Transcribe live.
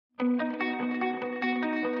This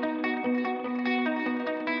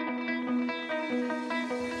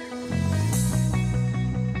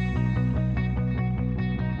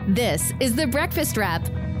is The Breakfast Wrap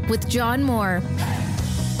with John Moore.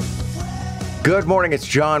 Good morning, it's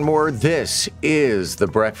John Moore. This is The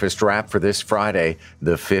Breakfast Wrap for this Friday,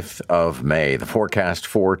 the 5th of May. The forecast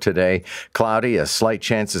for today, cloudy, a slight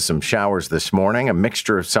chance of some showers this morning, a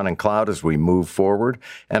mixture of sun and cloud as we move forward,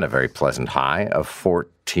 and a very pleasant high of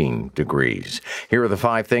 14 degrees. Here are the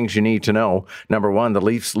 5 things you need to know. Number 1, the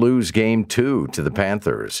Leafs lose Game 2 to the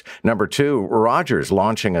Panthers. Number 2, Rogers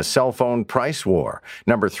launching a cell phone price war.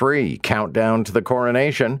 Number 3, countdown to the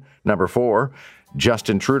coronation. Number 4,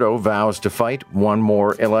 Justin Trudeau vows to fight one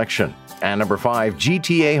more election. And number 5,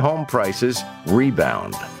 GTA home prices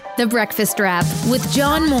rebound. The Breakfast Wrap with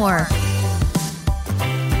John Moore.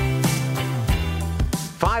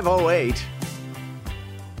 5:08,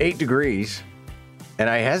 8 degrees. And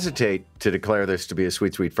I hesitate to declare this to be a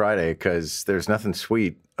sweet, sweet Friday because there's nothing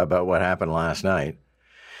sweet about what happened last night.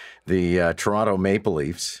 The Toronto Maple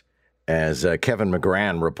Leafs, as Kevin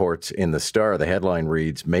McGran reports in The Star, the headline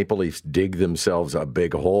reads, Maple Leafs dig themselves a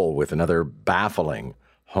big hole with another baffling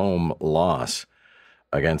home loss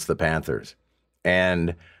against the Panthers.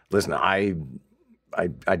 And listen, I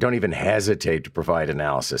don't even hesitate to provide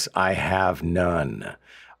analysis. I have none.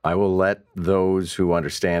 I will let those who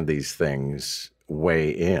understand these things weigh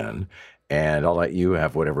in, and I'll let you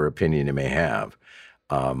have whatever opinion you may have.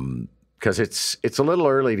 Because it's a little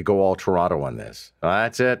early to go all Toronto on this.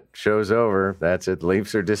 That's it. Show's over. That's it. The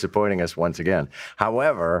Leafs are disappointing us once again.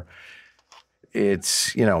 However, it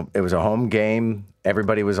was a home game.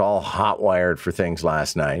 Everybody was all hot-wired for things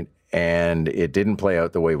last night, and it didn't play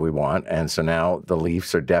out the way we want. And so now the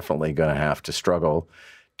Leafs are definitely going to have to struggle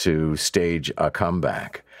to stage a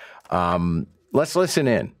comeback. Let's listen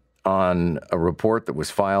in on a report that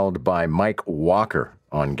was filed by Mike Walker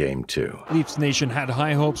on Game 2. Leafs Nation had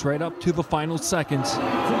high hopes right up to the final seconds,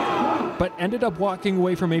 but ended up walking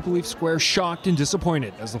away from Maple Leaf Square shocked and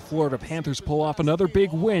disappointed as the Florida Panthers pull off another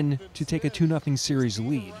big win to take a 2-0 series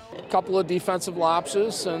lead. A couple of defensive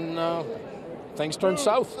lapses and things turned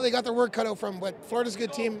south. They got their work cut out from, but Florida's a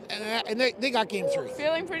good team, and they got Game 3.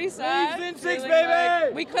 Feeling pretty sad. Leafs in 6, baby!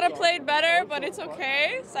 Like we could have played better, but it's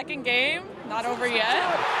okay. Second game, not over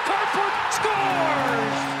yet. Carport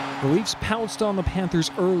scores! The Leafs pounced on the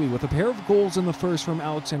Panthers early with a pair of goals in the first from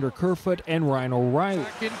Alexander Kerfoot and Ryan O'Reilly.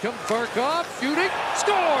 Second comes Barkov, shooting,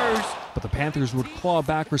 scores! But the Panthers would claw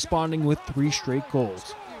back, responding with 3 straight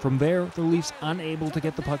goals. From there, the Leafs unable to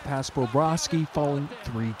get the puck past Bobrovsky, falling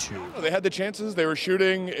 3-2. They had the chances. They were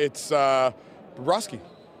shooting. It's Bobrovsky.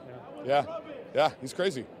 Yeah, he's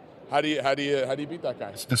crazy. How do you beat that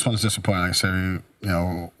guy? This one's disappointing. Like I said,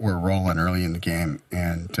 we're rolling early in the game,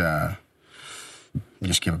 and you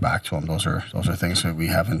just give it back to them. Those are things that we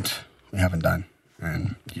haven't done,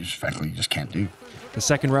 and you just can't do. The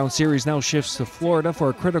second round series now shifts to Florida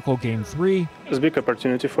for a critical Game 3. It's a big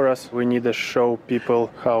opportunity for us. We need to show people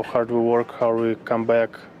how hard we work, how we come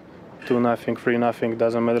back. 2-0, 3-0,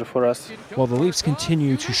 doesn't matter for us. While the Leafs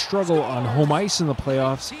continue to struggle on home ice in the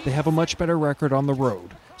playoffs, they have a much better record on the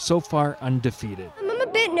road. So far, undefeated. I'm a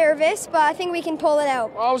bit nervous, but I think we can pull it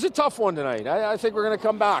out. Well, it was a tough one tonight. I think we're going to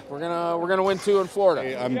come back. We're gonna win 2 in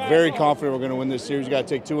Florida. I'm very confident we're going to win this series. We got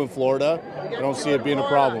to take 2 in Florida. I don't see it being a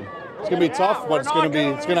problem. It's going to be tough, but it's going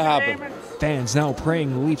to happen. Fans now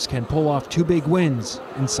praying the Leafs can pull off 2 big wins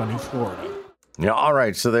in sunny Florida. Yeah, all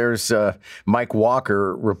right, so there's Mike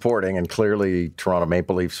Walker reporting, and clearly Toronto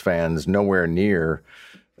Maple Leafs fans nowhere near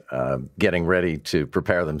getting ready to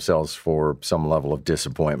prepare themselves for some level of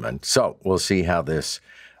disappointment. So we'll see how this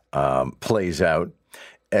plays out.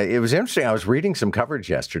 It was interesting. I was reading some coverage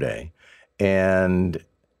yesterday, and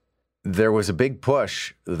there was a big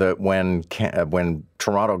push that when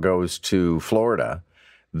Toronto goes to Florida,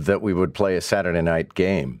 that we would play a Saturday night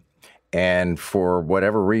game. And for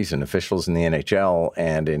whatever reason, officials in the NHL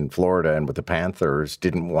and in Florida and with the Panthers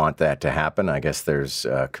didn't want that to happen. I guess there's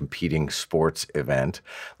a competing sports event.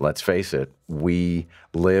 Let's face it, we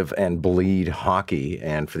live and bleed hockey,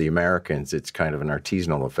 and for the Americans, it's kind of an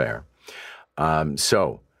artisanal affair.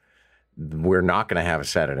 So we're not going to have a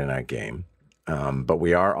Saturday night game. But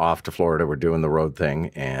we are off to Florida. We're doing the road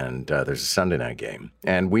thing, and there's a Sunday night game.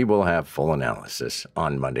 And we will have full analysis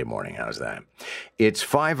on Monday morning. How's that? It's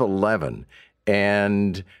 5:11,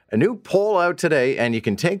 and a new poll out today, and you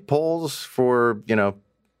can take polls for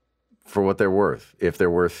what they're worth, if they're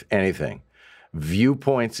worth anything.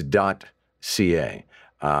 Viewpoints.ca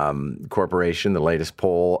corporation, the latest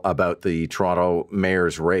poll about the Toronto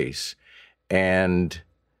mayor's race, and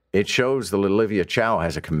it shows that Olivia Chow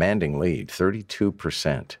has a commanding lead,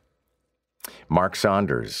 32%. Mark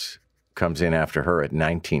Saunders comes in after her at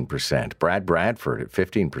 19%. Brad Bradford at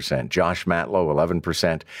 15%. Josh Matlow,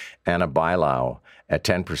 11%. Anna Bailau at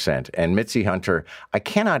 10%. And Mitzi Hunter, I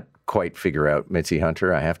cannot quite figure out Mitzi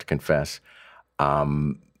Hunter, I have to confess.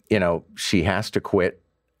 She has to quit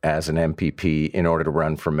as an MPP in order to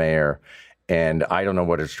run for mayor. And I don't know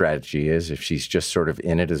what her strategy is, if she's just sort of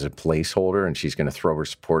in it as a placeholder and she's going to throw her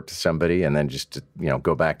support to somebody and then just,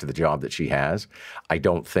 go back to the job that she has. I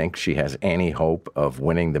don't think she has any hope of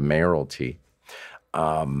winning the mayoralty.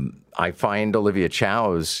 I find Olivia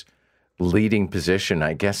Chow's leading position,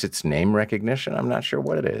 I guess it's name recognition. I'm not sure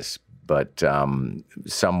what it is, but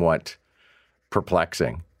somewhat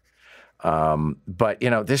perplexing. But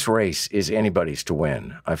this race is anybody's to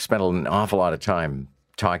win. I've spent an awful lot of time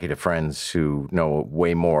talking to friends who know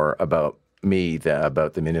way more about me than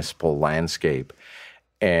about the municipal landscape.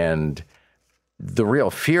 And the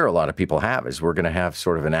real fear a lot of people have is we're going to have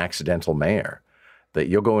sort of an accidental mayor, that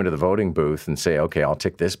you'll go into the voting booth and say, okay, I'll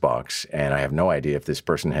tick this box, and I have no idea if this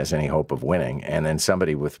person has any hope of winning. And then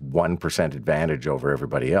somebody with 1% advantage over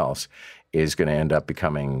everybody else is going to end up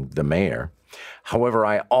becoming the mayor. However,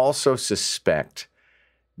 I also suspect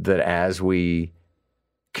that as we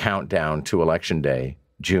count down to Election Day,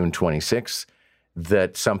 June 26th,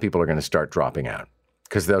 that some people are going to start dropping out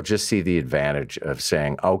because they'll just see the advantage of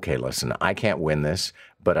saying, okay, listen, I can't win this,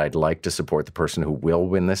 but I'd like to support the person who will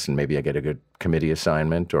win this, and maybe I get a good committee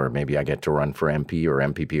assignment, or maybe I get to run for MP or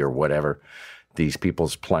MPP or whatever these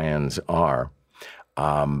people's plans are.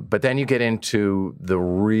 But then you get into the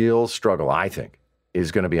real struggle, I think,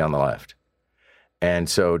 is going to be on the left. And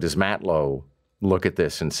so does Matlow look at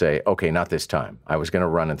this and say, okay, not this time. I was going to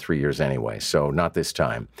run in 3 years anyway, so not this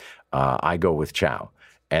time. I go with Chow.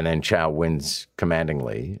 And then Chow wins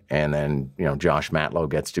commandingly. And then, Josh Matlow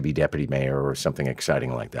gets to be deputy mayor or something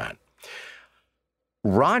exciting like that.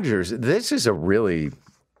 Rogers, this is a really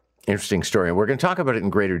interesting story. We're going to talk about it in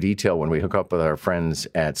greater detail when we hook up with our friends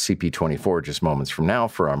at CP24 just moments from now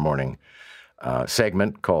for our morning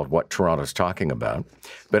segment called What Toronto's Talking About.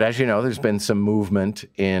 But as you know, there's been some movement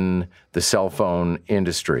in the cell phone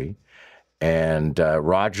industry, and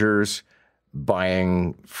Rogers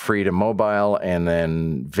buying Freedom Mobile, and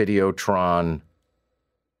then Videotron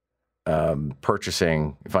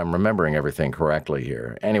purchasing, if I'm remembering everything correctly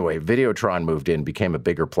here. Anyway, Videotron moved in, became a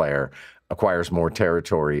bigger player, acquires more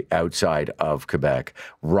territory outside of Quebec.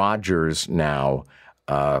 Rogers now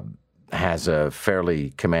has a fairly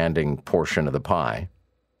commanding portion of the pie.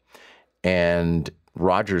 And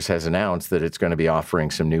Rogers has announced that it's going to be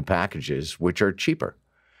offering some new packages, which are cheaper.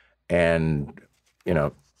 And,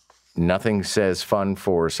 nothing says fun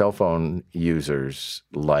for cell phone users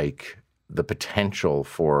like the potential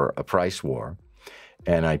for a price war.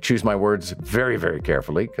 And I choose my words very, very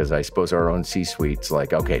carefully because I suppose our own C-suite's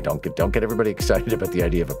like, okay, don't get everybody excited about the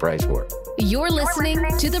idea of a price war. You're listening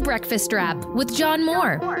to The Breakfast Wrap with John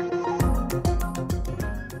Moore.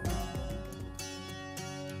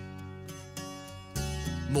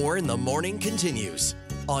 More in the Morning continues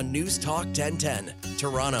on News Talk 1010,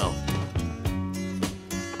 Toronto.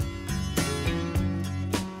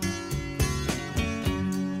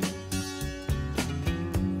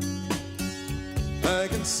 I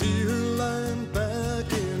can see her lying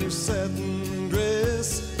back in her satin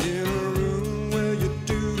dress in a room where you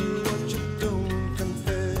do what you don't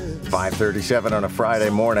confess. 5:37 on a Friday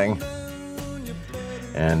morning.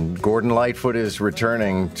 And Gordon Lightfoot is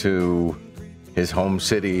returning to his home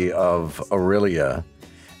city of Orillia.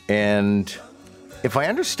 And if I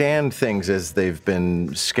understand things as they've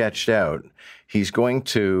been sketched out, he's going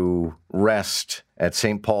to rest at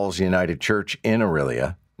St. Paul's United Church in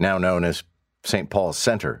Orillia, now known as St. Paul's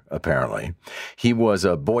Center, apparently. He was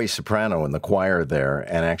a boy soprano in the choir there,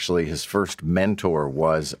 and actually his first mentor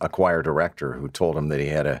was a choir director who told him that he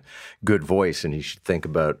had a good voice and he should think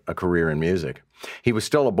about a career in music. He was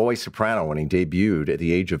still a boy soprano when he debuted at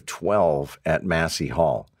the age of 12 at Massey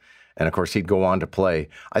Hall. And of course, he'd go on to play.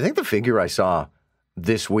 I think the figure I saw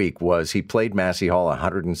this week was he played Massey Hall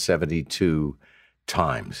 172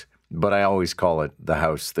 times. But I always call it the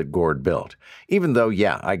house that Gord built. Even though,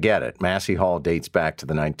 yeah, I get it. Massey Hall dates back to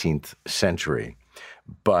the 19th century.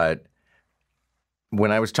 But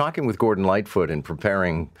when I was talking with Gordon Lightfoot and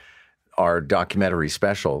preparing our documentary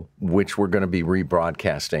special, which we're going to be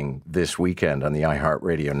rebroadcasting this weekend on the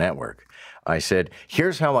iHeartRadio network, I said,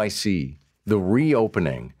 here's how I see the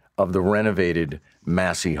reopening of the renovated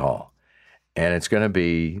Massey Hall. And it's going to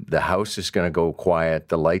be, the house is going to go quiet,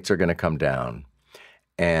 the lights are going to come down,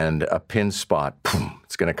 and a pin spot, boom,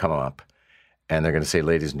 it's going to come up. And they're going to say,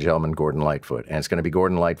 ladies and gentlemen, Gordon Lightfoot. And it's going to be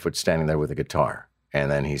Gordon Lightfoot standing there with a guitar.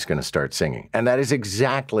 And then he's going to start singing. And that is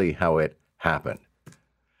exactly how it happened.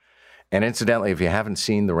 And incidentally, if you haven't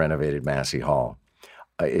seen the renovated Massey Hall,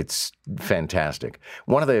 it's fantastic.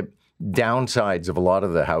 One of the downsides of a lot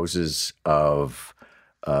of the houses of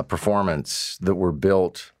performance that were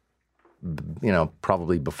built,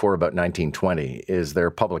 probably before about 1920, is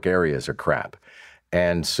their public areas are crap.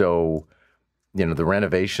 And so, the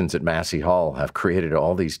renovations at Massey Hall have created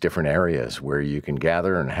all these different areas where you can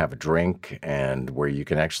gather and have a drink and where you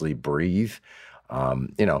can actually breathe.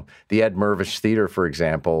 The Ed Mirvish Theater, for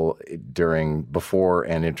example, before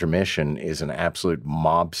and intermission is an absolute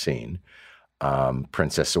mob scene.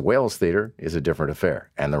 Princess of Wales Theater is a different affair,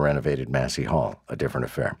 and the renovated Massey Hall, a different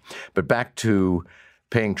affair. But back to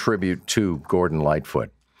paying tribute to Gordon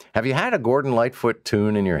Lightfoot. Have you had a Gordon Lightfoot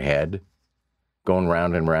tune in your head going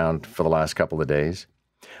round and round for the last couple of days?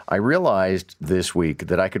 I realized this week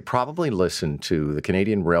that I could probably listen to the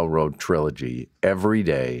Canadian Railroad trilogy every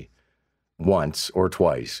day, once or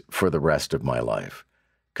twice, for the rest of my life,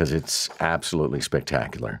 because it's absolutely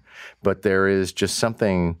spectacular. But there is just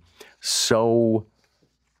something so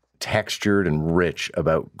textured and rich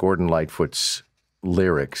about Gordon Lightfoot's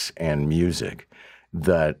lyrics and music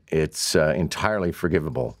that it's entirely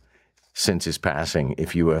forgivable since his passing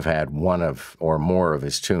if you have had one of or more of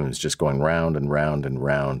his tunes just going round and round and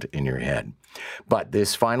round in your head. But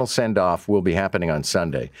this final send-off will be happening on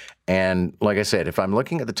Sunday. And like I said, if I'm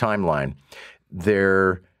looking at the timeline,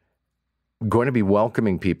 they're going to be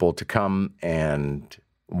welcoming people to come and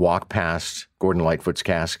walk past Gordon Lightfoot's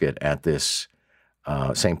casket at this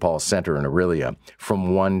St. Paul's Center in Orillia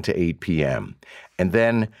from 1 to 8 p.m. And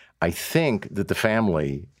then I think that the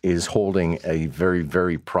family is holding a very,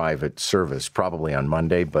 very private service, probably on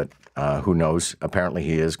Monday, but who knows? Apparently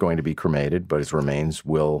he is going to be cremated, but his remains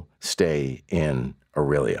will stay in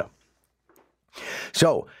Orillia.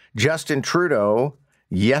 So Justin Trudeau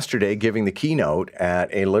yesterday giving the keynote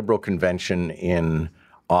at a Liberal convention in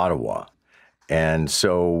Ottawa. And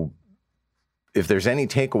so if there's any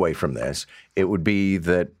takeaway from this, it would be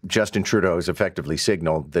that Justin Trudeau has effectively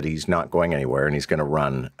signaled that he's not going anywhere and he's going to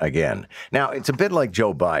run again. Now, it's a bit like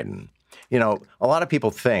Joe Biden. A lot of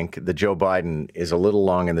people think that Joe Biden is a little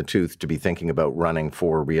long in the tooth to be thinking about running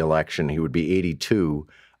for re-election. He would be 82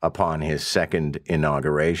 upon his second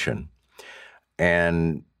inauguration.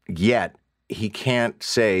 And yet he can't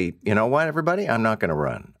say, you know what, everybody, I'm not going to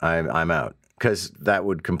run. I'm out, because that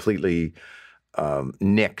would completely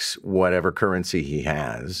nix whatever currency he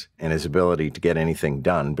has and his ability to get anything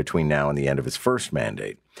done between now and the end of his first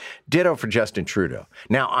mandate. Ditto for Justin Trudeau.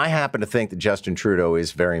 Now, I happen to think that Justin Trudeau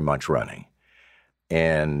is very much running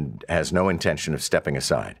and has no intention of stepping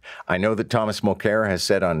aside. I know that Thomas Mulcair has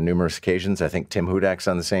said on numerous occasions, I think Tim Hudak's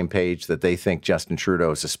on the same page, that they think Justin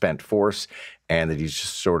Trudeau is a spent force and that he's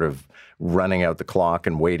just sort of running out the clock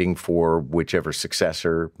and waiting for whichever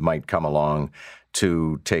successor might come along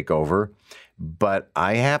to take over. But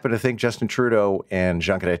I happen to think Justin Trudeau and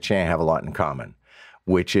Jean Chrétien have a lot in common,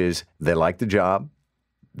 which is they like the job.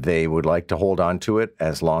 They would like to hold on to it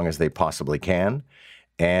as long as they possibly can.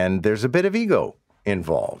 And there's a bit of ego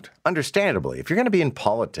involved. Understandably, if you're going to be in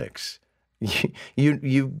politics,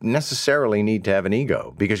 you necessarily need to have an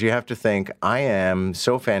ego, because you have to think, I am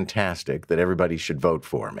so fantastic that everybody should vote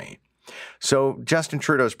for me. So Justin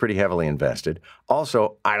Trudeau's pretty heavily invested.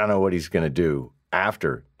 Also, I don't know what he's going to do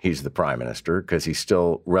after he's the prime minister, because he's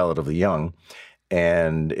still relatively young.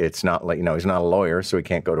 And it's not like, he's not a lawyer, so he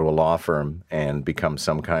can't go to a law firm and become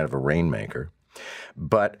some kind of a rainmaker.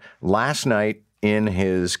 But last night in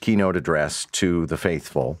his keynote address to the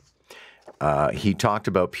faithful, he talked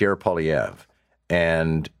about Pierre Poilievre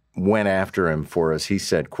and went after him for, as he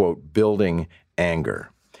said, quote, building anger.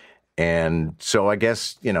 And so I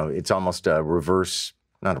guess, it's almost a reverse,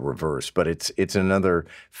 not a reverse, but it's another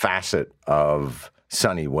facet of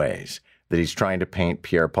Sunny Ways, that he's trying to paint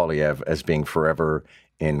Pierre Poilievre as being forever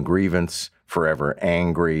in grievance, forever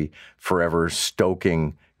angry, forever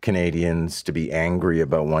stoking Canadians to be angry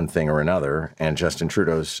about one thing or another. And Justin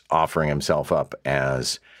Trudeau's offering himself up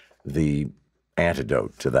as the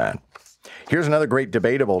antidote to that. Here's another great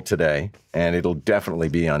debatable today, and it'll definitely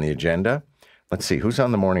be on the agenda. Let's see, who's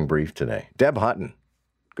on the morning brief today? Deb Hutton.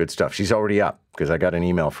 Good stuff. She's already up, because I got an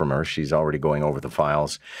email from her. She's already going over the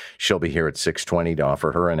files. She'll be here at 6:20 to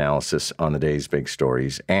offer her analysis on the day's big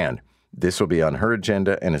stories. And this will be on her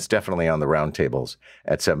agenda, and it's definitely on the roundtables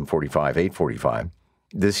at 7:45, 8:45.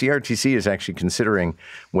 The CRTC is actually considering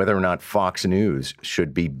whether or not Fox News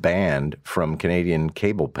should be banned from Canadian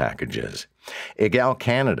cable packages. Egal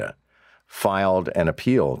Canada filed an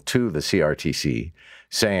appeal to the CRTC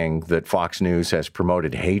saying that Fox News has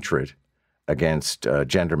promoted hatred against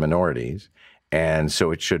gender minorities, and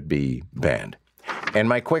so it should be banned. And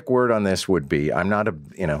my quick word on this would be, I'm not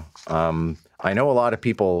I know a lot of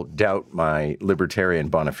people doubt my libertarian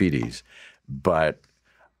bona fides, but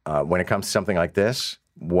when it comes to something like this,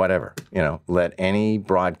 whatever, let any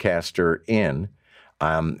broadcaster in.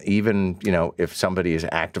 Even, if somebody is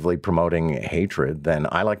actively promoting hatred, then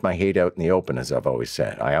I like my hate out in the open, as I've always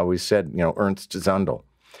said. I always said, Ernst Zundel.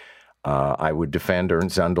 I would defend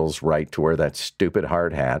Ernst Zundel's right to wear that stupid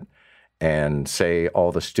hard hat and say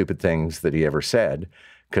all the stupid things that he ever said,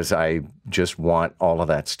 because I just want all of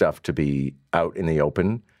that stuff to be out in the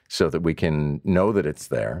open so that we can know that it's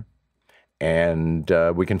there and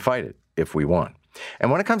we can fight it if we want.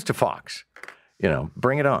 And when it comes to Fox,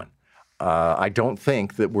 bring it on. I don't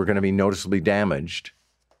think that we're going to be noticeably damaged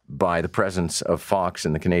by the presence of Fox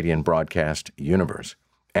in the Canadian broadcast universe.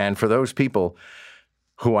 And for those people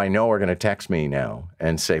who I know are going to text me now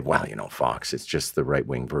and say, well, Fox, it's just the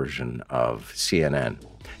right-wing version of CNN.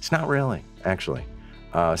 It's not really, actually.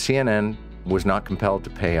 CNN was not compelled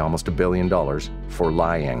to pay almost $1 billion for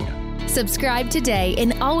lying. Subscribe today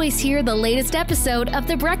and always hear the latest episode of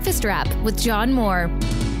The Breakfast Wrap with John Moore.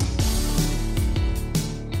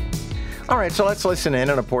 All right, so let's listen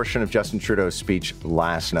in on a portion of Justin Trudeau's speech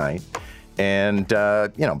last night. And,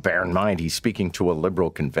 bear in mind, he's speaking to a Liberal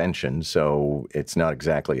convention, so it's not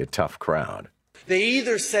exactly a tough crowd. They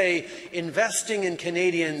either say investing in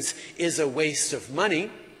Canadians is a waste of money,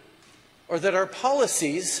 or that our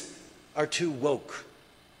policies are too woke.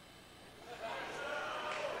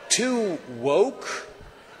 Too woke?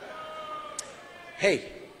 Hey,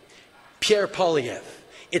 Pierre Poilievre,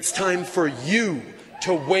 it's time for you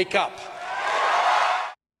to wake up.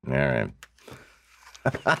 All right.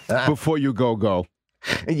 Before you go.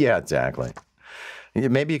 Yeah, exactly.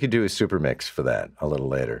 Maybe you could do a super mix for that a little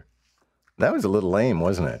later. That was a little lame,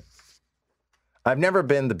 wasn't it? I've never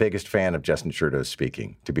been the biggest fan of Justin Trudeau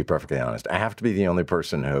speaking, to be perfectly honest. I have to be the only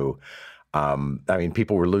person who,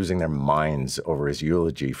 people were losing their minds over his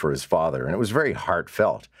eulogy for his father, and it was very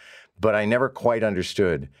heartfelt. But I never quite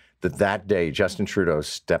understood that day Justin Trudeau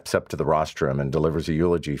steps up to the rostrum and delivers a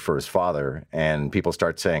eulogy for his father, and people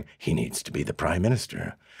start saying, he needs to be the prime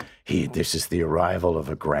minister. This is the arrival of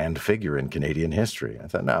a grand figure in Canadian history. I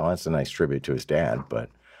thought, no, that's a nice tribute to his dad,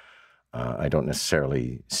 but I don't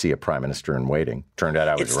necessarily see a prime minister in waiting. Turned out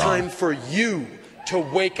I was wrong. It's time for you to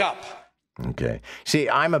wake up. Okay. See,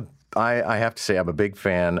 I have to say I'm a big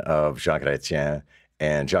fan of Jean Chrétien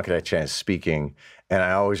and Jean Chrétien's speaking. And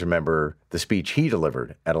I always remember the speech he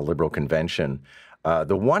delivered at a Liberal convention,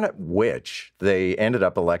 the one at which they ended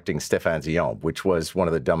up electing Stéphane Dion, which was one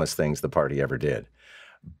of the dumbest things the party ever did.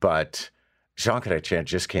 But Jean Chrétien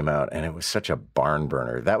just came out, and it was such a barn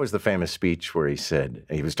burner. That was the famous speech where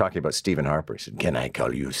he was talking about Stephen Harper. He said, "Can I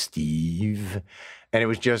call you Steve?" And it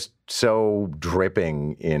was just so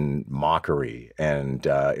dripping in mockery, and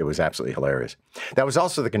it was absolutely hilarious. That was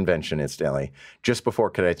also the convention, incidentally. Just before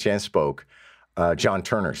Chrétien spoke, John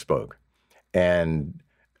Turner spoke, and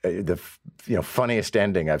the funniest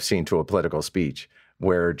ending I've seen to a political speech,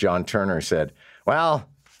 where John Turner said, "Well,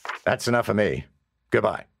 that's enough of me.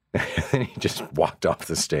 Goodbye." And he just walked off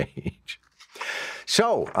the stage.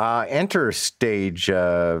 So enter stage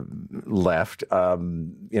left.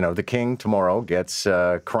 The king tomorrow gets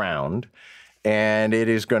crowned, and it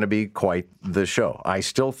is going to be quite the show. I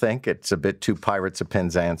still think it's a bit too Pirates of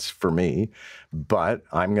Penzance for me, but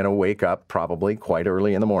I'm going to wake up probably quite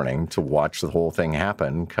early in the morning to watch the whole thing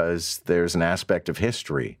happen, because there's an aspect of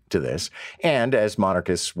history to this. And as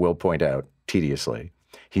monarchists will point out tediously,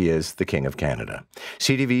 he is the King of Canada.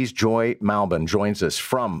 CTV's Joy Malbon joins us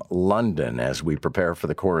from London as we prepare for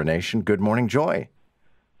the coronation. Good morning, Joy.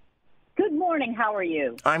 Good morning. How are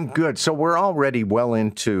you? I'm good. So we're already well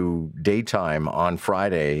into daytime on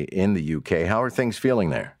Friday in the UK. How are things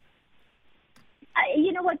feeling there?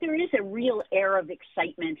 You know what? There is a real air of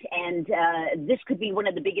excitement, and this could be one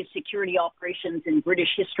of the biggest security operations in British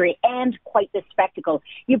history and quite the spectacle.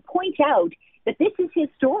 You point out that this is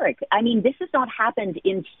historic. I mean, this has not happened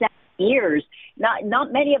in 7 years.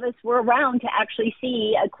 Not many of us were around to actually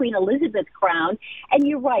see Queen Elizabeth crowned. And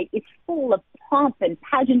you're right, it's full of pomp and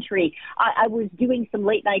pageantry. I was doing some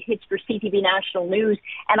late night hits for CTV National News,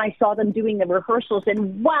 and I saw them doing the rehearsals,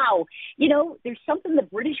 and wow, there's something the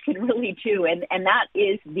British can really do, and that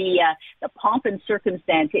is the pomp and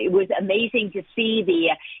circumstance. It was amazing to see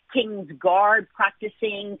the King's Guard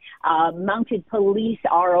practicing, mounted police,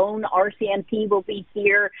 our own RCMP will be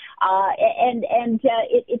here, and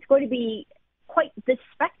it's going to be quite the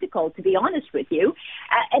spectacle, to be honest with you.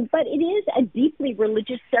 But it is a deeply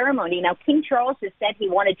religious ceremony. Now, King Charles has said he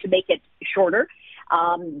wanted to make it shorter.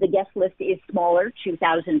 The guest list is smaller,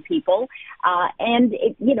 2,000 people. And,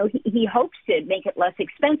 he hopes to make it less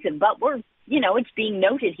expensive. But it's being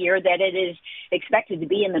noted here that it is expected to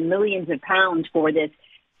be in the millions of pounds for this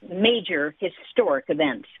major historic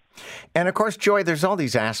event. And of course, Joy, there's all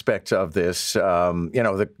these aspects of this.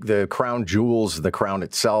 The crown jewels, the crown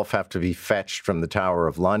itself, have to be fetched from the Tower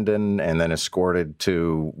of London and then escorted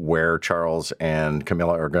to where Charles and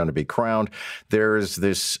Camilla are going to be crowned. There's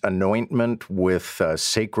this anointment with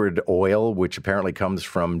sacred oil, which apparently comes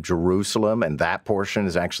from Jerusalem, and that portion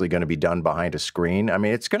is actually going to be done behind a screen. I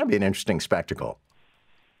mean, it's going to be an interesting spectacle.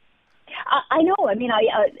 I know. I mean,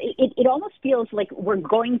 it almost feels like we're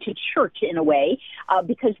going to church in a way,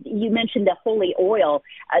 because you mentioned the holy oil.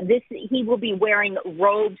 He will be wearing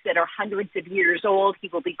robes that are hundreds of years old. He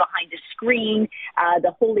will be behind a screen,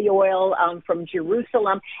 the holy oil from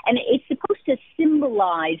Jerusalem. And it's supposed to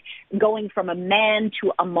symbolize going from a man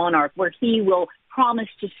to a monarch, where he will promise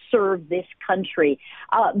to serve this country.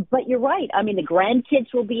 But you're right. I mean, the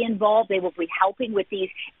grandkids will be involved. They will be helping with these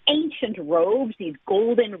ancient robes, these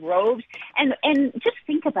golden robes. And just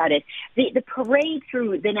think about it. The parade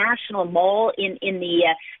through the National Mall in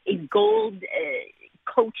gold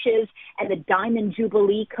coaches and the Diamond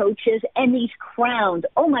Jubilee coaches and these crowns.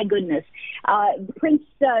 Oh, my goodness. Prince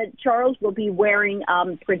Charles will be wearing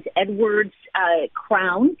Prince Edward's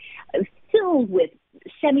crown filled with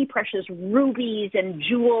semi-precious rubies and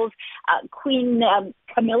jewels. Queen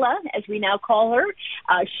Camilla, as we now call her,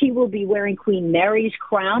 she will be wearing Queen Mary's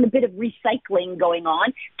crown. A bit of recycling going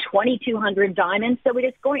on. 2,200 diamonds. So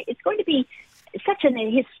it's going to be such an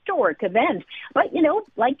historic event. But,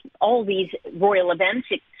 like all these royal events,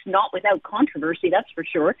 it's not without controversy, that's for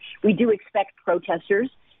sure. We do expect protesters.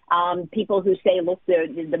 People who say, look,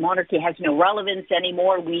 the monarchy has no relevance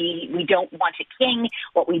anymore. We don't want a king.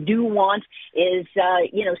 What we do want is,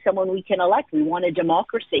 someone we can elect. We want a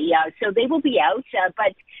democracy. So they will be out.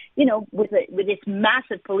 But, with this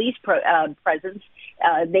massive police presence,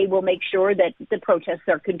 they will make sure that the protests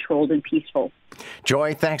are controlled and peaceful.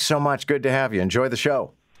 Joy, thanks so much. Good to have you. Enjoy the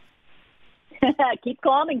show. Keep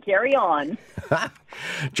calm and carry on.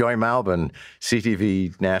 Joy Malbon,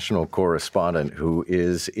 CTV national correspondent who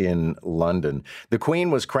is in London. The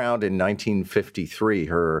Queen was crowned in 1953.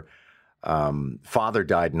 Her father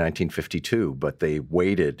died in 1952, but they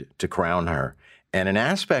waited to crown her. And an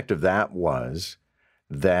aspect of that was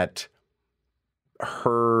that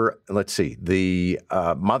the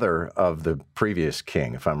mother of the previous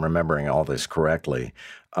king, if I'm remembering all this correctly,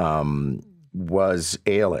 was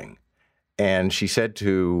ailing. And she said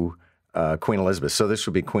to Queen Elizabeth, so this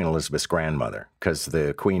would be Queen Elizabeth's grandmother, because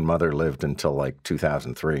the Queen Mother lived until like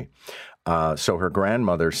 2003. So her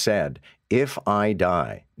grandmother said, if I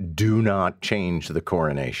die, do not change the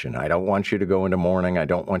coronation. I don't want you to go into mourning. I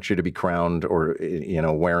don't want you to be crowned or,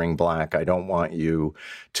 wearing black. I don't want you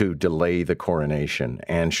to delay the coronation.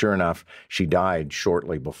 And sure enough, she died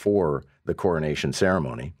shortly before the coronation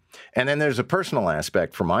ceremony. And then there's a personal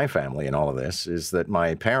aspect for my family in all of this, is that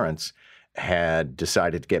my parents had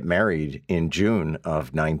decided to get married in June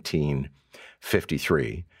of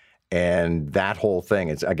 1953. And that whole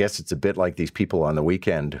thing, I guess it's a bit like these people on the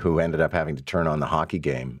weekend who ended up having to turn on the hockey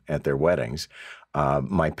game at their weddings.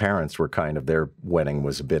 My parents were their wedding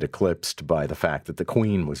was a bit eclipsed by the fact that the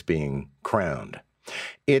Queen was being crowned.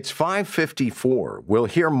 It's 5:54. We'll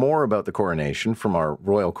hear more about the coronation from our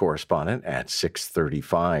royal correspondent at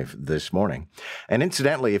 6:35 this morning. And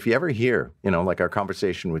incidentally, if you ever hear, like our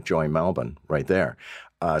conversation with Joy Malbon right there,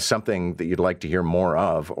 something that you'd like to hear more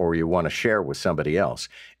of or you want to share with somebody else,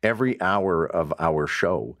 every hour of our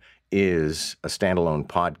show is a standalone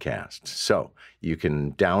podcast. So you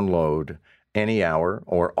can download any hour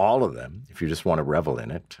or all of them, if you just want to revel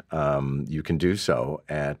in it, you can do so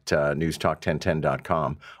at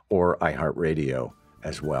newstalk1010.com or iHeartRadio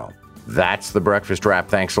as well. That's The Breakfast Wrap.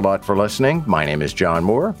 Thanks a lot for listening. My name is John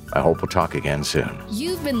Moore. I hope we'll talk again soon.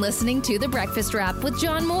 You've been listening to The Breakfast Wrap with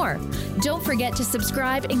John Moore. Don't forget to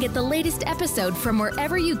subscribe and get the latest episode from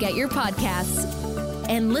wherever you get your podcasts.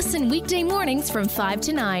 And listen weekday mornings from 5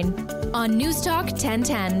 to 9 on News Talk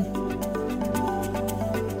 1010.